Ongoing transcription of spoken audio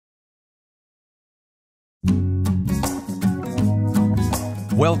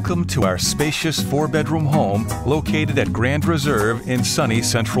Welcome to our spacious 4-bedroom home located at Grand Reserve in sunny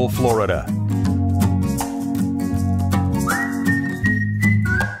Central Florida.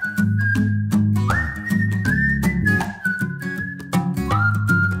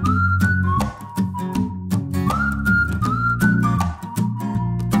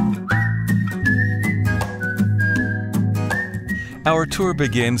 Our tour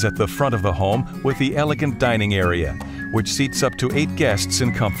begins at the front of the home with the elegant dining area, which seats up to 8 guests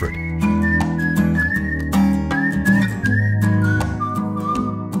in comfort.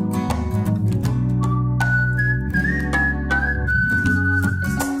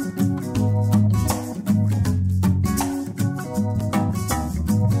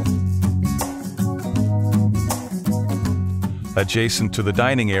 Adjacent to the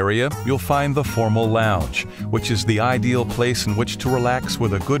dining area, you'll find the formal lounge, which is the ideal place in which to relax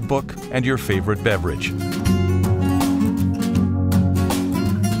with a good book and your favorite beverage.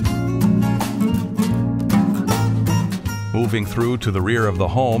 Moving through to the rear of the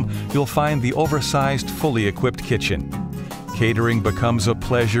home, you'll find the oversized, fully equipped kitchen. Catering becomes a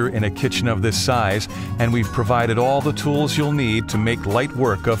pleasure in a kitchen of this size, and we've provided all the tools you'll need to make light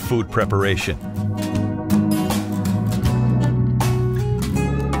work of food preparation.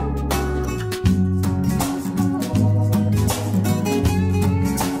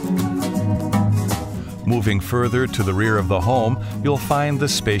 Moving further to the rear of the home, you'll find the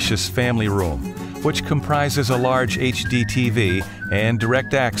spacious family room, which comprises a large HD TV and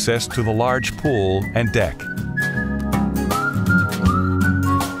direct access to the large pool and deck.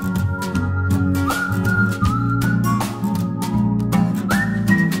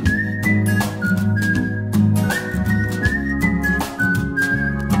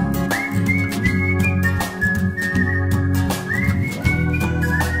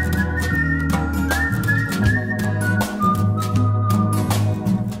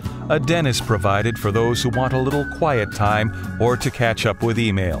 A den is provided for those who want a little quiet time or to catch up with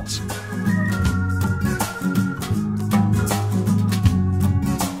emails.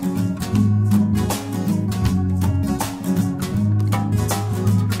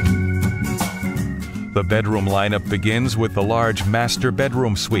 The bedroom lineup begins with the large master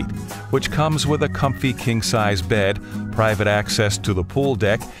bedroom suite, which comes with a comfy king-size bed, private access to the pool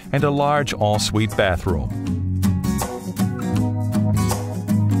deck, and a large all-suite bathroom.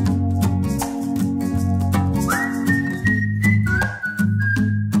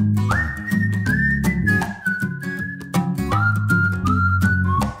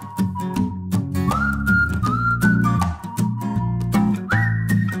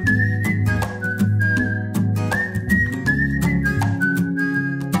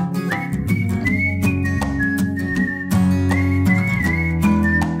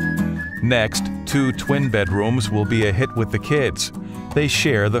 Next, 2 twin bedrooms will be a hit with the kids. They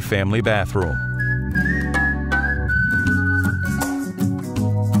share the family bathroom.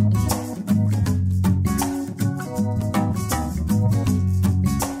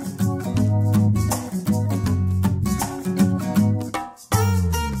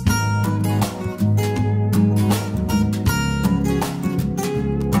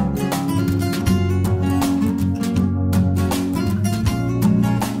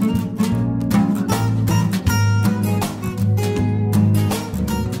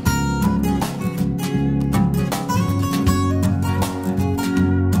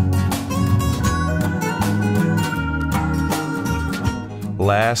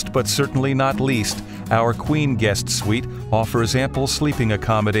 Last but certainly not least, our Queen Guest Suite offers ample sleeping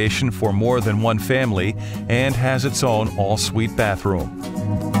accommodation for more than one family and has its own all-suite bathroom.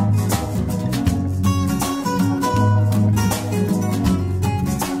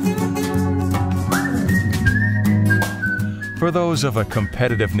 For those of a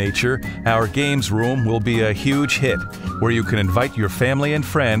competitive nature, our games room will be a huge hit, where you can invite your family and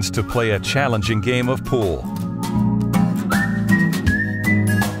friends to play a challenging game of pool.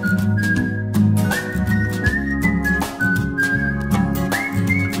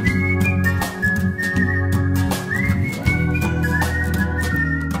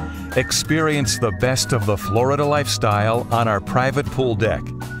 Experience the best of the Florida lifestyle on our private pool deck.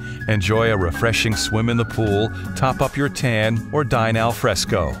 Enjoy a refreshing swim in the pool, top up your tan, or dine al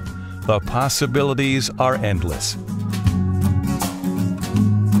fresco. The possibilities are endless.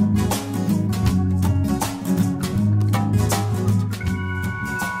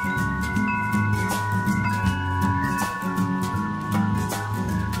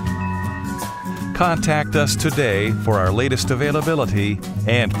 Contact us today for our latest availability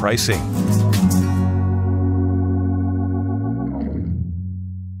and pricing.